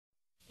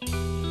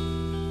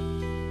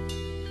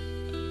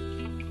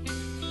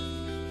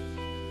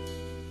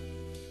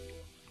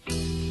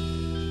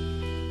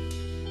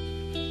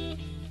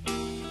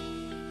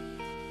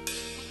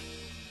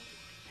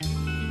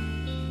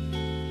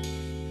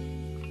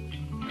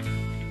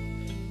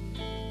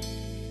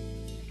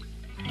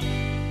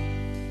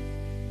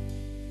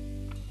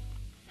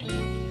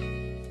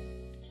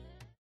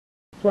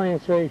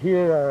plants right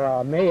here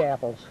are May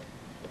apples.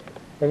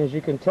 And as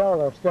you can tell,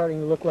 they're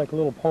starting to look like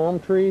little palm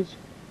trees.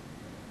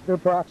 They're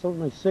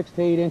approximately 6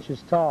 to 8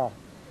 inches tall.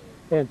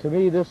 And to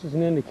me, this is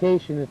an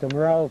indication that the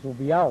morels will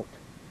be out,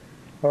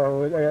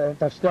 or at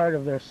the start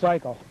of their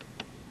cycle.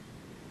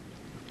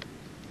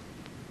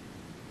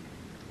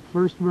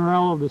 First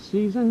morel of the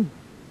season.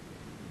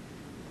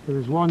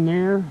 There's one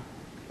there.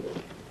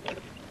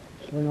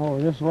 Swing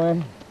over this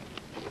way.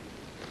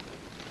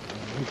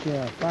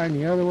 Find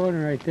the other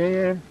one right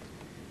there.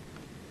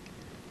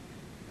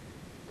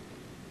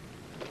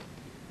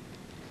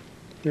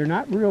 They're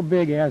not real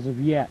big as of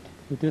yet,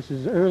 but this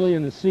is early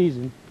in the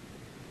season.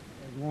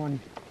 There's one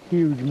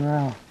huge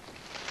morel.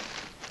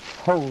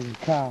 Holy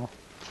cow.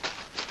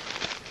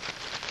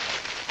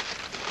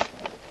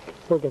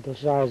 Look at the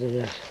size of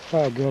this.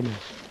 Oh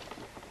goodness.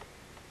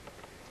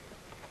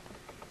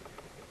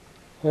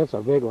 That's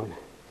a big one.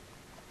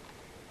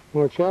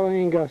 Morchella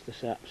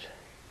Angusticeps.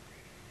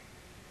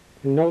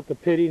 And note the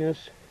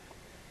pittiness,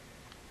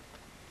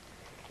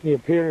 the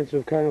appearance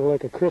of kind of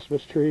like a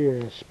Christmas tree or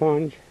a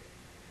sponge.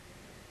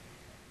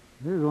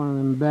 There's one of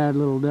them bad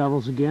little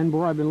devils again.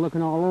 Boy, I've been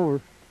looking all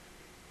over.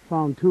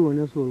 Found two in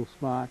this little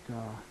spot.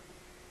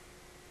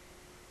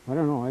 I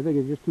don't know, I think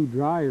it's just too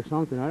dry or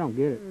something. I don't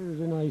get it. There's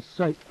a nice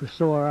sight for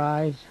sore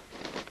eyes.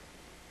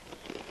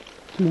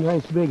 Two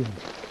nice big ones.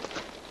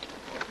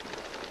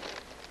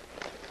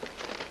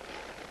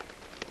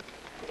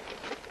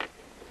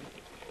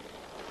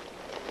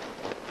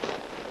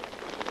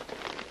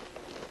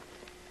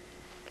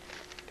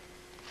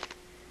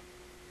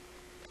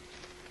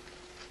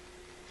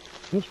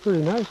 That's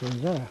pretty nice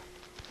ones there.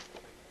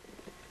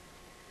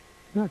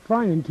 Not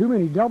finding too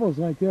many doubles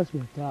like this,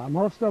 but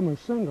most of them are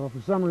single. For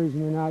some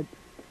reason they're not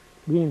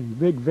being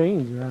big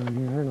veins around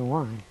here. I don't know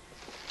why.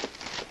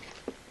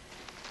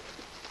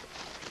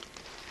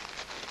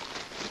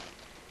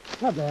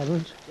 Not bad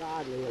ones.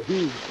 Godly, a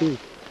huge too.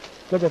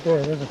 Look at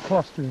there, there's a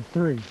cluster of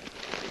 3. Isn't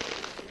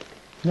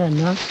that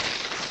nuts?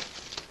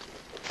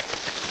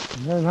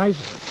 They're nice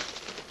ones.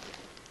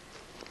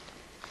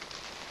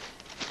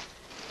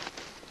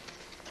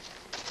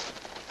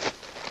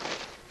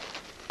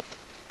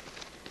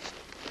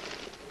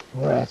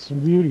 Boy, that's some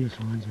beauteous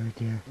ones right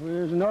there. Well,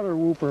 there's another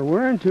whooper.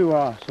 We're into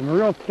some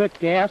real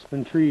thick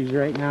aspen trees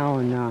right now,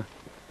 and or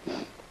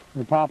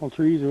popple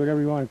trees, or whatever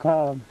you want to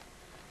call them.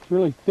 It's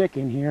really thick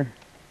in here.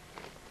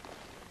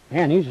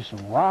 Man, these are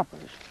some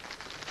whoppers.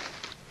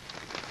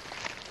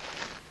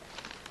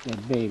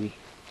 Good baby.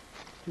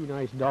 Two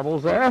nice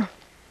doubles there.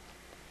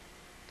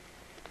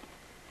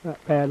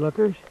 Not bad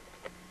lookers.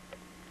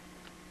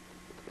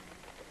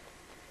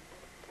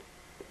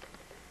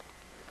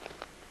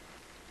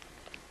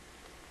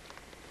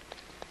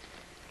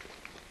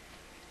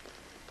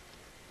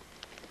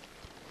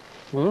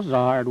 Well, this is a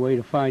hard way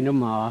to find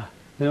them.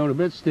 They don't a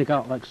bit stick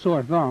out like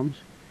sore thumbs.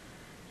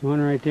 There's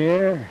one right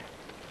there.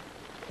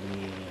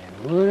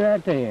 And look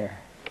at that there.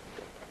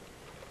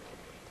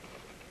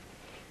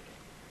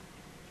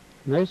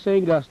 Nice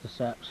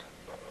Angusticeps.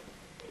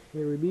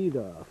 Here would be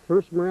the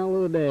first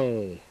morel of the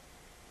day.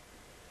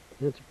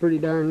 That's a pretty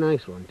darn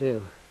nice one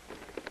too.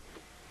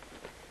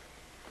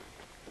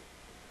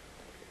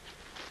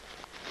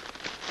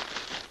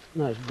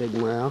 Nice big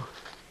morel.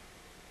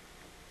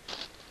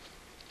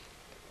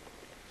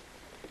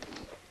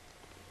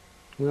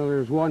 Well,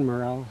 there's one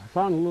morel. I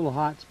found a little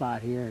hot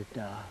spot here.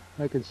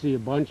 I can see a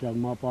bunch of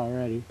them up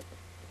already.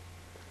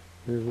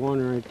 There's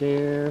one right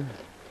there.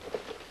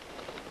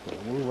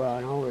 We'll move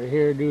on over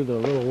here, do the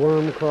little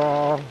worm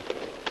crawl.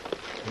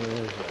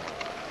 There's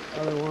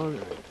another one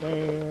right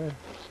there.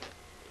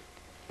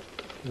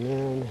 And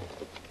then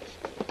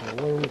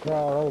a worm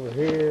crawl over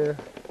here.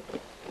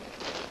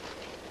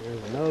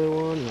 There's another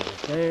one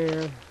right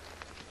there. There's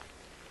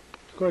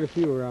quite a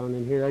few around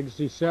in here. I can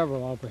see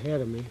several up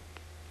ahead of me.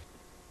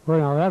 Well,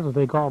 now that's what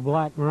they call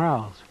black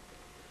morels.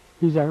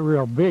 These aren't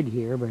real big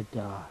here, but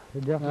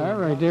definitely. That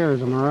right there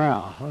is a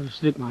morel. I'll just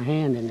stick my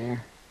hand in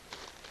there.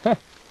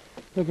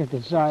 Look at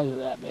the size of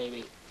that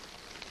baby.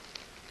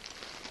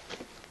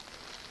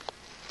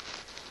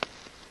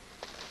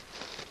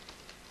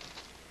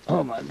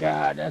 Oh my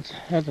God, that's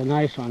a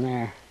nice one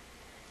there.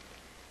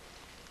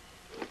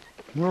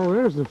 Well,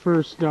 there's the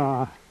first,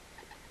 I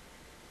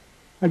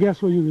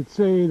guess what you could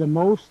say the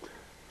most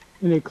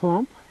in a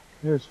clump.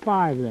 There's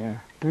 5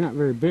 there. They're not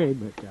very big,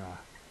 but there's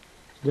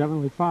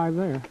definitely 5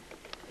 there.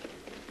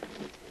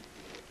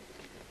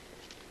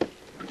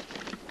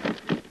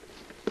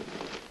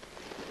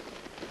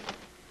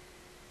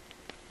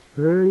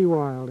 Pretty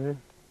wild, eh?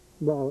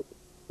 About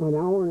an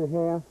hour and a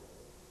half,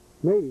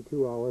 maybe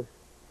 2 hours,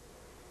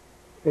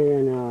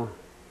 and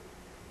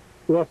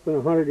less than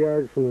 100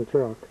 yards from the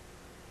truck.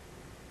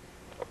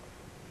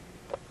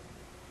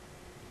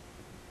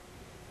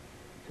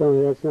 Tell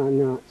me that's not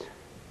nuts.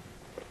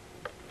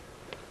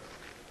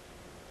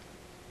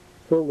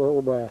 Fill the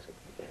whole basket.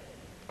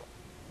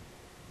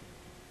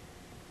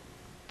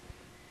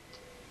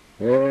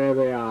 There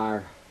they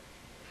are.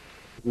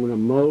 I'm going to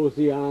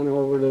mosey on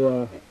over to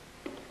the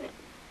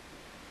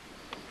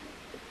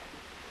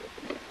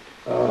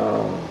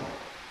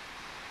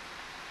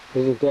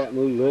Isn't that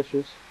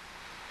delicious?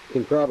 You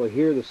can probably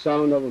hear the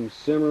sound of them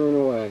simmering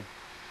away.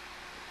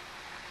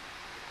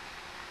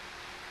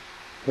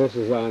 This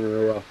is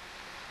unreal.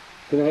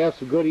 Gonna have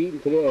some good eating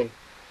today,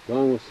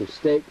 along with some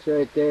steaks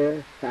right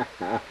there. Ha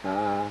ha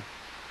ha.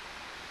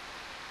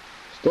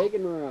 Steak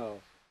and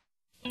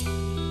morels.